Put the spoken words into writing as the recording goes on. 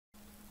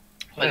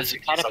Oh, there's a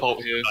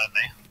catapult here.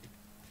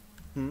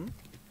 Hmm?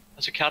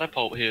 There's a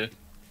catapult here.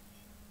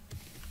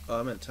 Oh,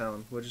 I meant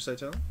Talon. What'd you say,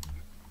 Talon?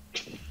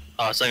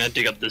 Oh, so I'm gonna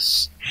dig up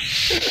this.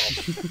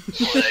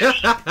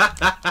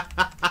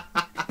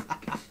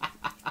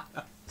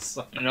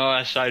 Sorry. You know what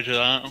I say to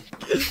that?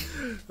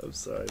 I'm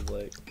sorry,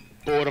 Blake.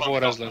 Board of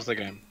orders lose the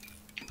game.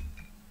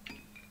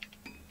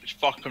 It's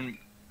fucking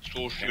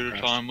school shooter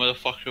Christ. time. Where the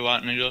fuck you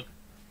at, nigga?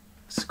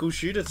 School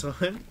shooter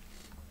time?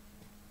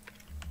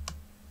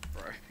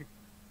 Bro.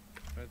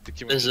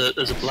 There's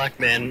a black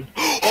man.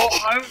 Oh,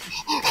 I'm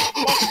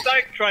fucking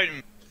sake,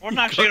 Trayton. I wasn't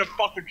actually gonna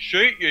fucking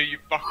shoot you, you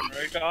fucking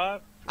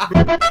retard.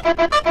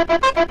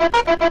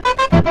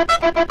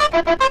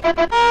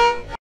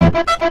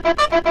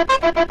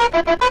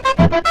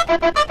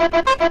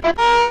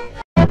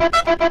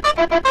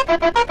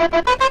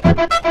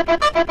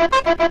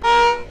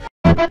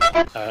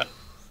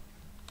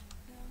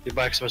 Your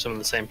bikes are some of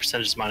the same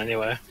percentage as mine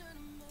anyway.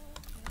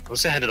 I'm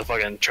just gonna head to the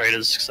fucking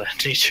traders because I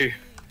need to.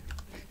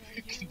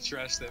 You can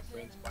trash their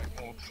friends by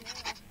more.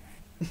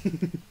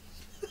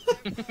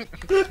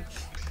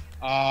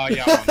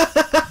 Yeah.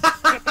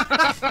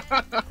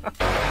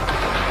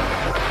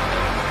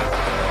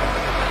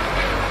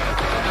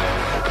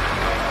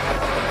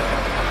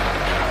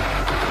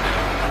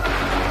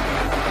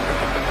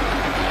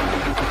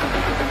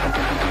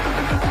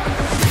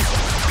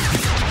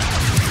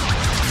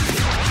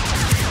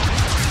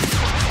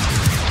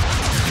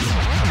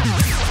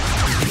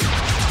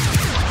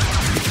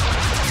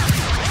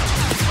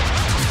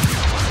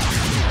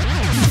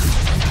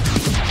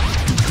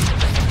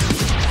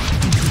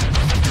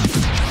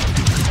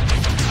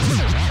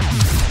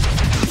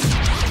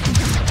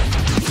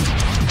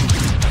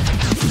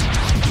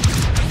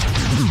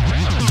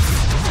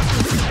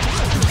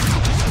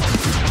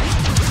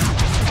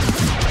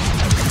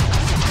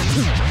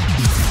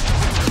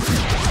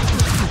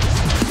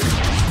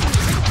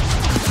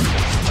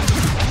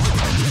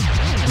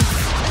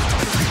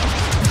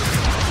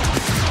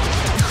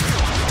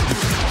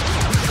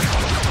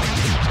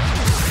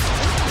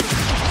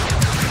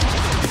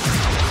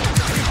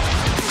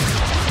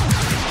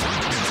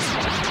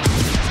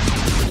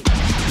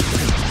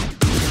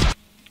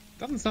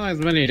 Doesn't sound like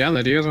there's many down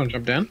there. Do you guys want to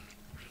jump down?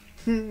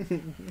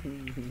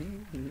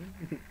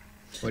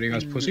 What are you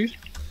guys, pussies?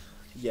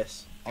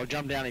 Yes. I'll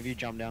jump down if you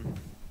jump down.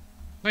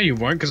 No, you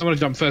won't, because I'm going to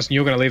jump first and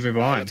you're going to leave me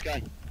behind.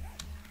 Let's go.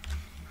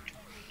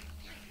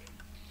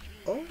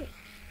 Oh.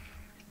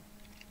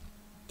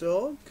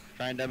 Dog?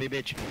 Try and dummy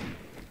bitch.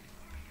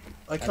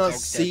 I That can't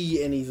dog's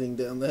see anything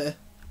down there.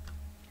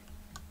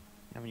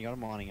 Haven't you got a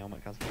mining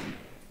helmet, cousin?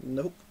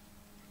 Nope.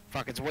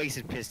 Fuck, it's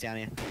wasted piss down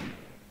here.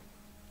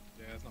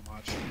 Yeah, it's not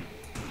much.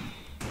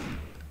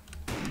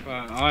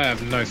 I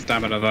have no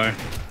stamina though.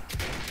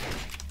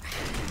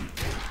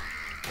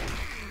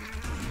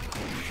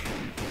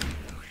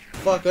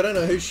 Fuck, I don't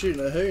know who's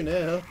shooting at who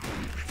now.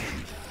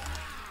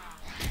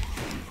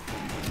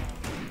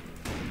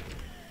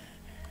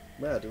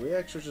 Wow, did we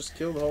actually just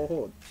kill the whole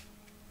horde?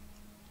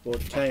 Or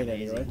Kane,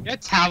 anyway. Yeah,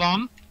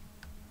 Talon!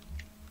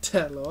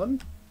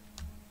 Talon?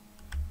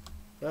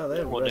 Wow, they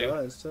have What red do?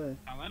 eyes too.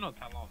 Talon or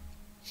Talon?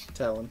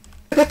 Talon.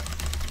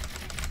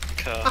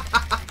 Car.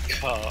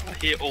 I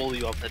hear all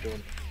you up there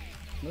doing.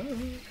 No.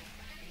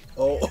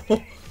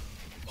 Oh,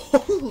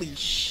 holy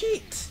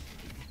shit!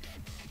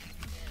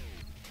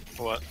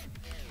 What?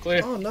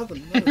 Clear. Oh,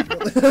 nothing. Built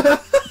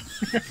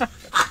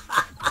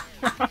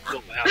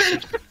my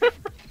house.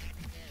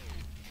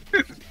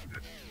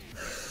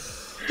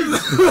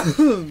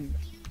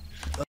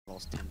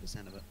 Lost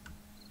 10% of it.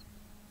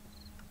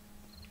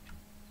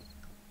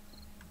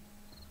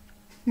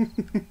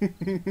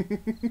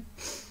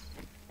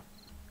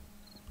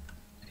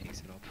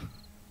 Picks it up.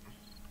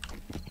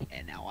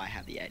 And now I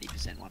have the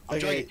 80% one. I'm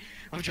Okay. joking.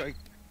 I'm joking.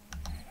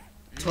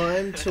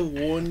 Time to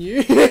warn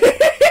you.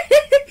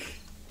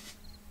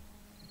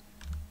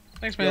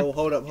 Thanks, man. Yo,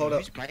 hold up, hold up.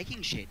 Who's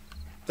breaking shit?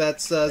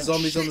 That's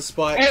zombies on the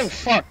spikes. Oh,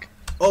 fuck!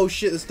 Oh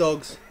shit, there's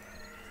dogs.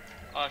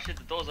 Oh shit,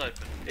 the door's open.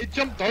 It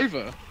jumped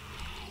over.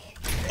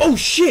 Oh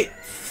shit!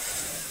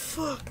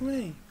 Fuck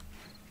me.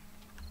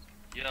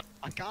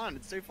 I can't.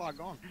 It's too far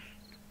gone.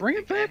 Bring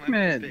it back,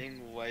 man.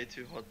 Being way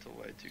too hot to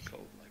way too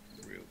cold, like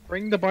real.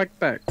 Bring the bike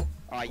back.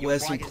 Alright, your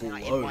Where's some bike is now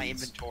in my clothes?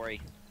 inventory.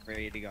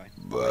 Ready to go.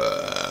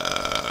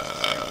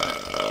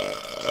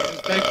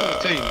 Day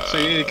 14, so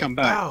you need to come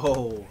back.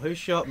 Ow! Who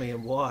shot me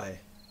and why?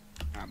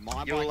 Alright,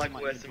 my You're bike's like, in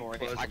my wear some inventory.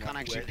 clothes I and can't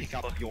like, actually wear pick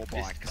this up your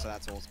fucking bike, fist. so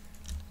that's awesome.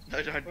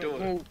 No, don't do it.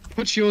 Well,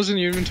 put yours in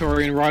your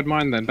inventory and ride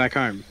mine then, back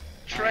home.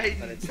 Trade.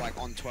 But it's like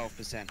on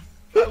 12%.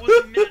 I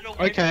was a minute away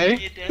Okay.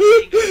 from your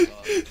damn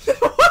thing.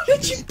 Why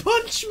did you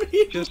punch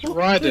me? Just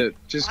ride it.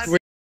 Just I'm- wait.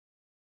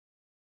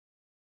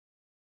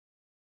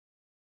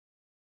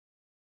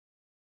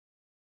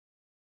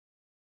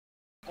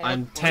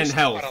 I'm Well, 10 just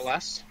health. quite a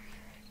lass.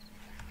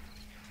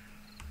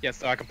 Yes,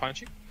 so I can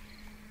punch you.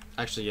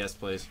 Actually, yes,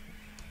 please.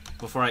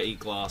 Before I eat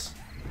glass.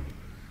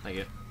 Thank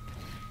you.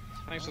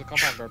 Thanks for the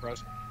compound,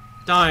 bros.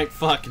 Don't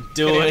fucking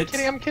do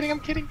Kidding, it. I'm kidding, I'm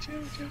kidding. Chill.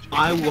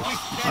 I will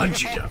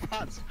hunt you down.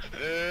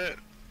 Yeah.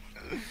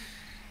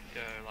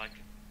 like,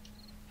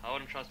 I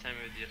wouldn't trust him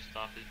with your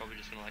stuff. He's probably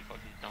just gonna like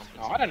fucking dump it.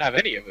 Oh, I don't have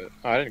any of it.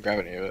 Oh, I didn't grab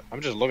any of it.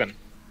 I'm just looking.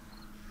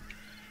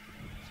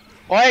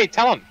 Oh, hey,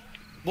 Talon,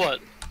 What?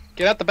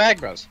 get out the bag,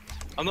 bros.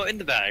 I'm not in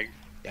the bag.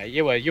 Yeah,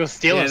 you were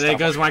stealing Yeah, there stuff.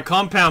 goes my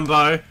compound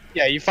bow.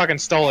 Yeah, you fucking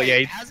stole it.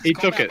 Yeah, How's he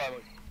this took it.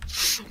 combat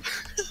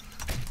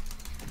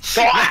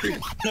Go on!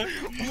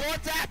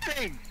 What's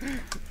happening?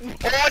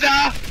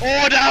 Order!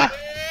 Order!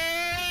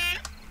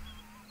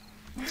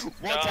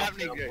 What's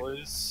happening, dude?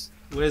 boys?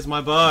 Where's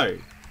my bow?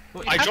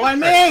 I By dropped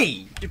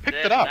me! You picked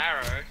There's it up. an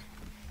arrow.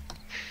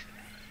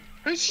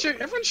 Who's shoot?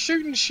 Everyone's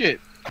shooting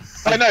shit.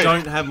 I I know.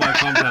 don't have my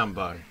compound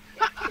bow.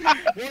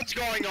 What's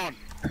going on?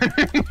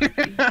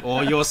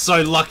 Oh, you're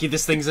so lucky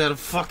this thing's out of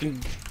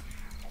fucking...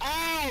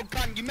 Oh,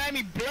 cunt, you made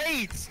me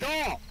bleed.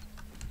 Stop.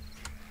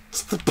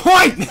 What's the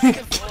point?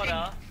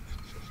 Order.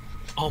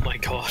 Oh my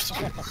god.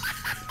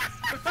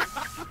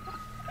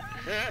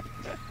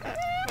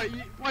 Wait,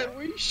 why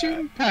are you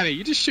shooting Penny?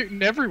 You're just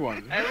shooting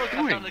everyone. Hey, look, I What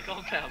are you found the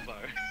compound bow.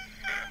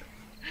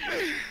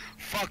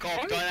 Fuck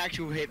off. Don't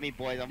actually hit me,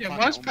 boys. I'm doing? Yeah,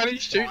 fucking why's on Penny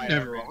shooting fire.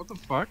 everyone? What the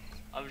fuck?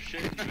 I'm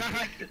shooting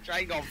you.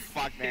 Train got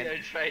fucked, You man.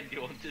 don't train,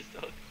 you want this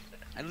dog.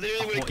 I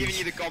literally would have given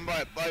you the combo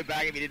bow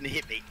bag if you didn't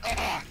hit me.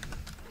 Ugh.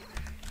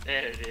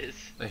 There it is.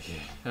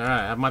 Okay, alright,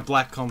 I have my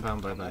black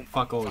compound bow back.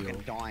 Fuck all you.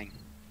 Fucking dying.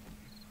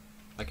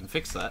 I can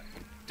fix that.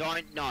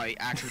 Don't, no,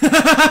 actually.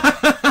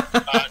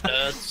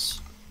 Nerds.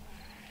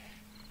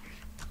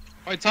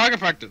 Oh, target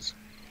practice.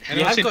 You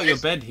Anyone have seen got your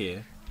Ace- bed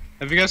here.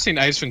 Have you guys seen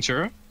Ace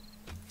Ventura?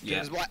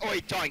 Yeah.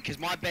 Don't, because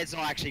my bed's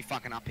not actually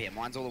fucking up here.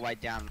 Mine's all the way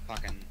down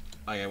fucking...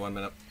 Okay, 1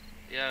 minute.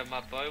 Yeah,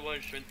 my bow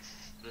won't shoot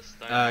the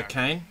stone arrow.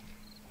 Kane?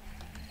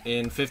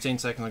 In 15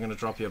 seconds I'm gonna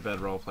drop your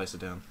bedroll, place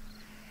it down.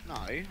 No,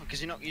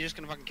 because you're just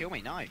gonna fucking kill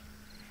me, no.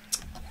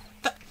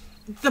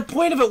 The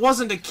point of it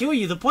wasn't to kill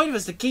you, the point of it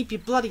is to keep you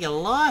bloody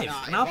alive No,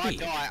 and if up I here.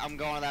 die, I'm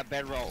going to that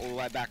bedroll all the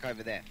way back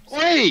over there.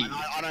 Wait! And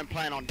I don't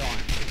plan on dying.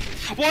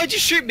 Why'd you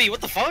shoot me?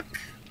 What the fuck?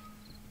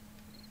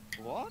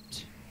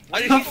 What? I What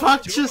didn't the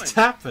fuck just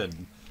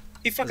happened?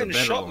 He fucking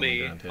There's a bedroll shot me.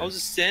 down here. I was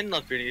just standing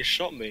up here and he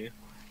shot me.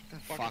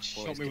 Fuck,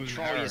 shot boys. me with an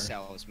Control arrow.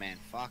 yourselves, man.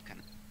 Fucking...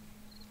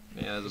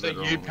 Yeah, there's a Was that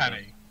bedroll. you, on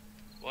Penny?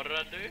 What did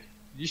I do?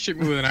 You shoot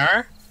me with an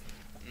arrow?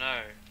 No.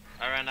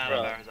 I ran out Bro,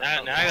 of arrows.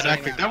 now I gotta-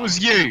 Exactly. That was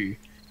you.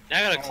 Now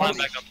I gotta climb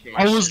back up to my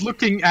I was ship.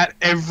 looking at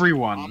I'm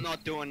everyone.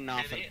 not doing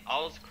nothing. Kenny, I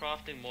was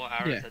crafting more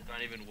arrows Yeah. that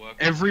don't even work.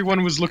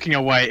 Everyone was looking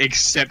away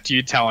except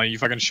you, Talon. You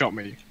fucking shot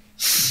me.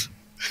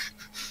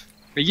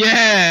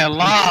 Yeah,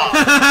 laugh.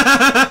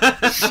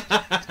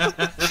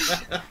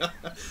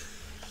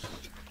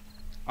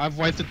 I've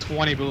wasted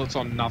 20 bullets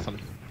on nothing.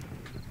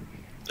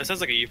 That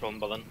sounds like a you problem,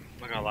 but then,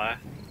 not gonna lie.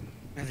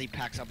 As he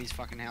packs up his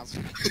fucking house.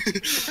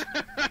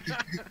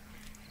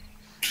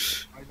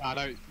 Nah,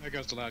 no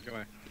goes allowed. Go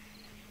away.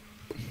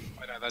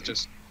 I know that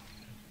just.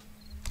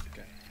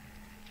 Okay.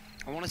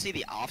 I want to see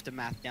the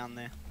aftermath down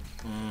there.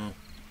 Mm.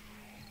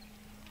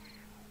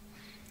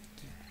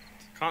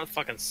 Can't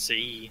fucking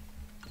see.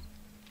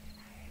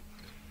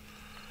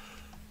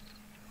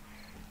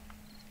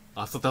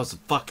 I thought that was a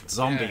fucking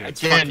zombie. Yeah,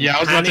 It's again, fucking yeah, I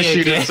was about to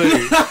Penny shoot it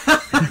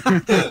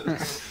again.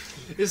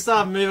 You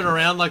start moving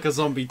around like a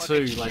zombie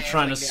too, Fucking like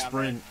trying to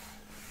shambling down sprint.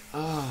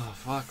 Oh,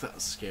 fuck, that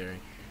was scary.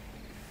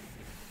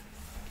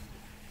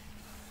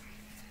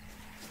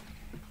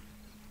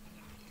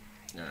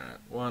 Alright,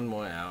 1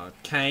 more hour.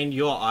 Kane,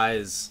 your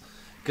eyes...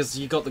 Because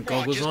you got the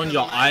goggles just on, 'cause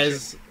your I'm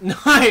eyes...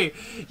 No!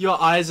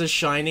 Your eyes are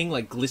shining,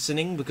 like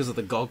glistening because of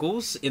the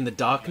goggles in the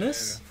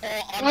darkness.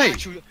 Oh, I'm Wait.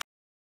 actually...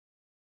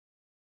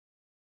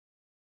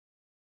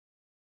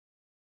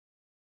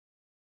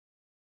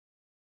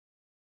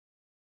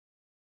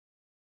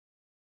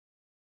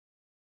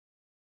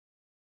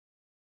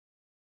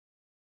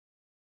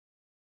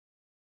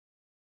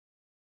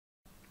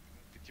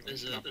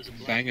 There's a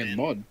black Banging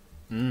man.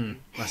 mod.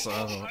 That's what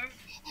I thought.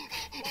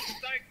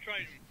 Stake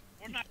trading.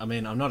 What not? I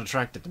mean, I'm not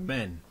attracted to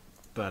men,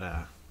 but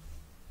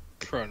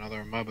Throw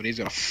another mod, but he's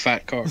got a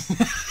fat cock.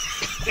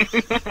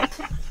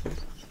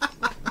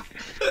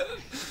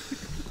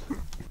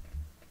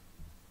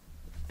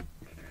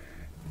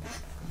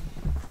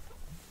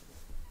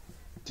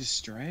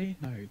 Distray?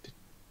 No.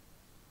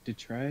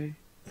 Detray?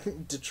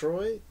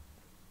 Detroit?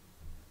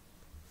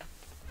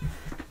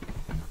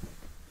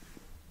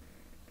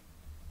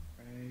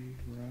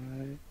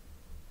 Right.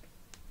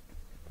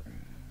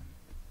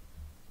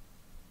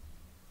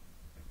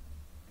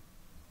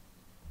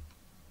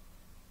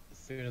 As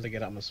soon as I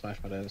get up, I'm gonna smash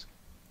my desk.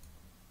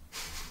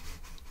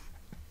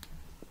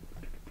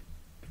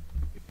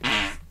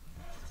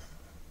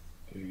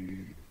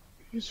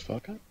 Who's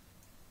fucking?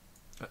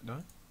 No?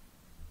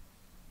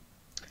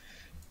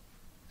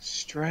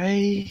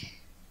 Stray.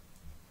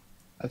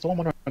 That's all I'm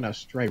on right now.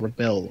 Stray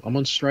Rebel. I'm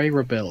on Stray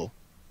Rebel.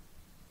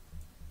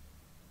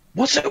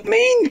 What's it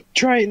mean,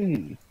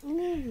 Triton?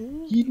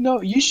 You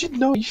know. You should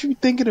know. You should be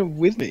thinking it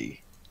with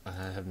me. I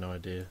have no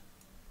idea.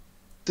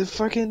 The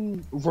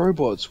fucking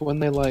robots when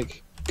they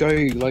like go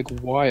like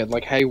wired,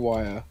 like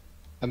haywire,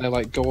 and they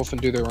like go off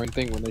and do their own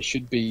thing when they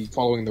should be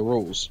following the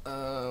rules.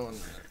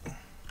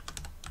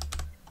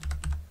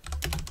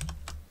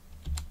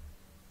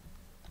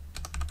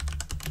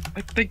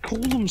 Like, they call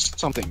them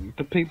something.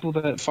 The people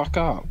that fuck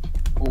up.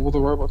 All the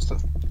robot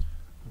stuff.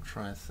 I'm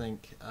trying to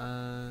think.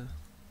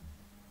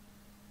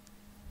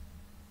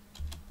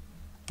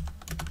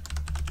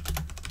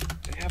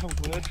 They have a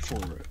word for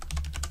it.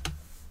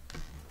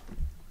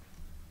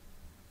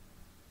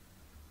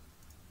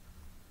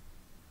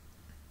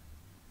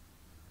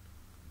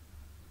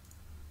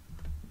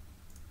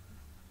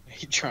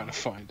 You trying to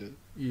find it?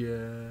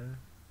 Yeah.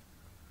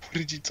 What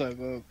did you type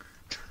up?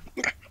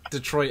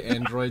 Detroit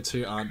androids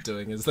who aren't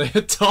doing as they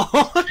are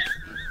told.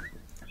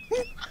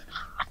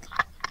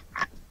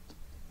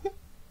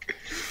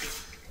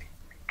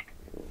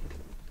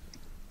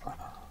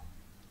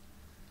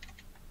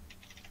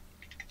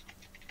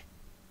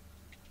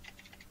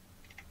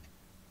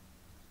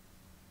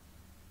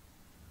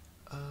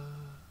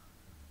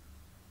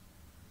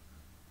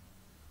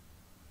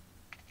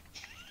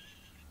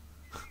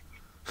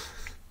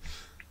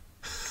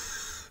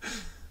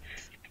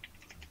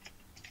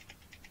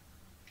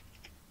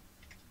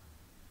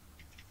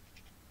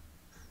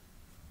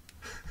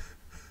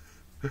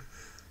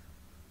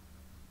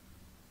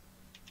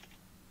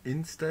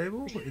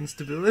 Unstable?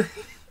 Instability?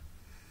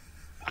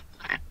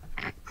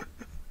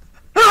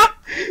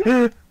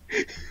 I'm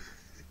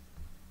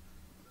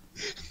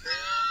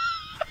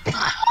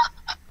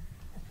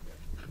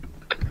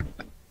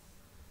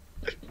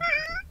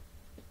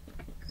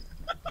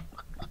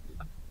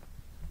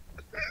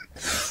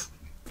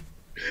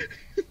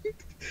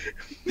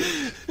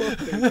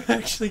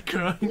actually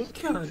crying,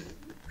 cunt.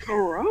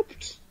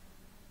 Corrupt?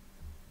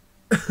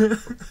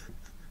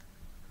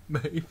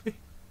 Maybe.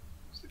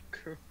 Is it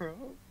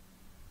corrupt?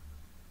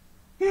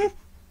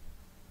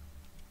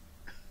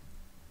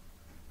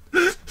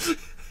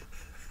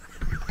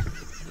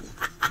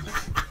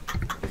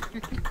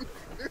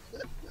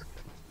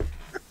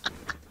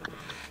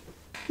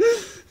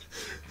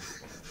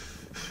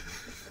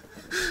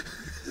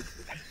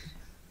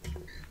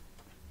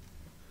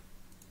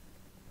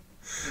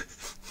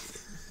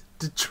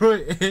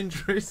 Detroit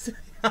androids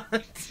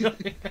aren't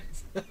doing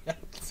as they are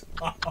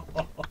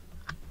told.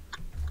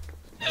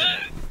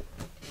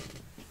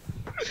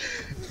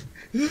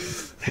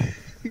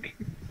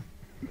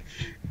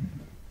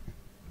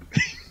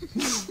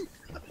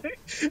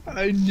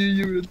 I knew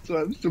you would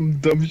type some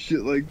dumb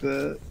shit like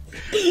that.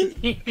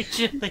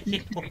 Usually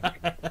it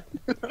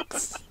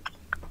works.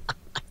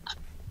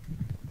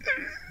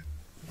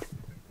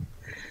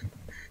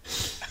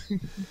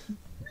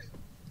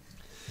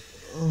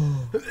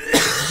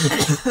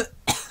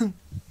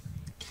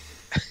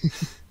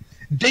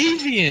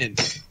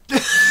 Deviant!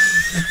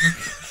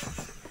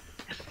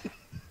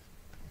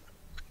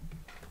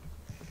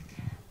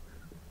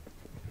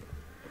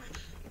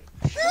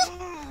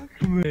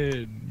 Fuck,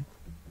 man.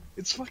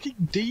 It's fucking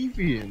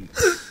deviant.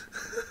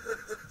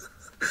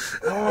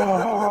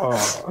 Oh,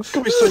 that's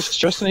gonna be so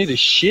stressing. I need to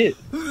shit.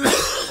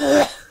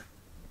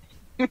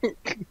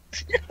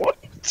 What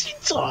did you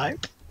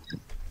type?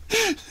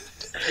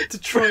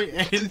 Detroit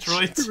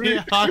androids who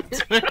aren't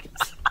doing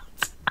as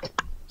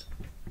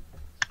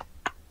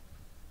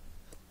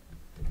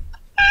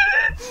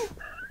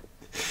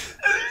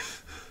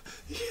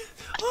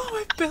oh,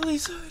 my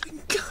belly's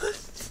hurting, God.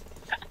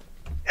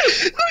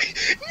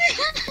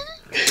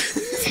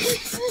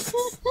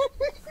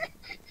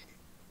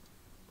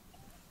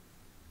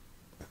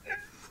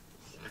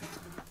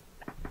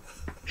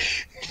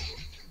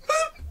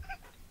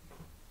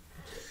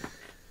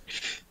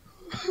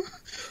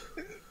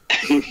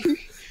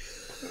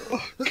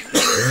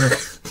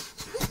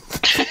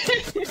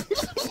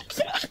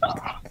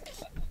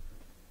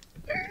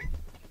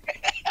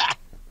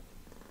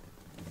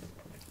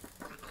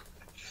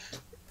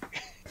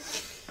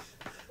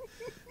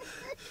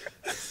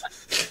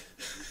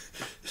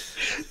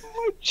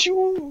 My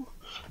jaw!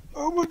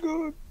 Oh my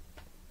god!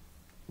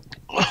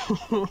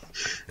 Oh,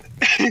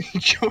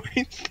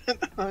 joints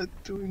that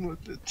aren't doing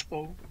what they're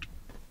told.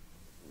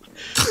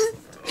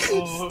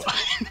 Oh.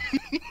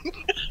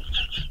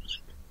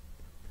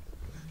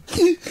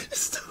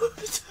 Stop,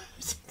 it's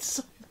hurting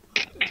so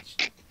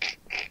much.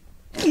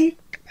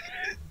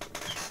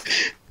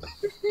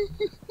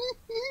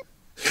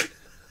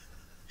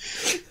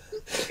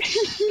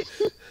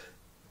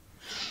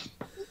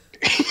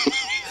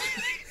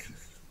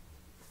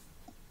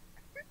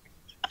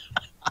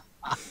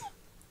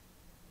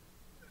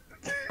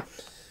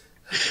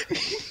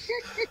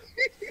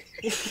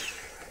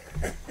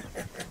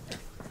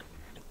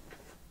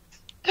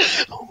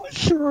 Oh my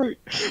throat!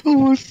 Oh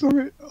my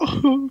throat!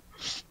 Oh.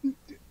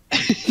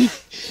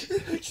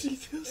 It actually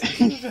feels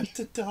like I'm about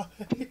to die.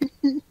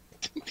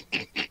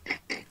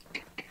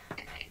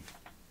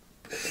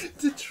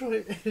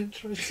 Detroit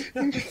androids who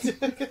aren't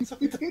doing as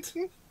they are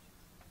told.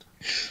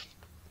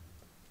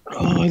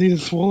 Oh, I need to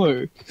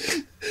swallow.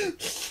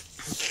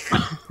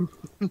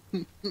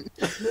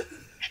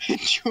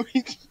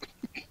 Joints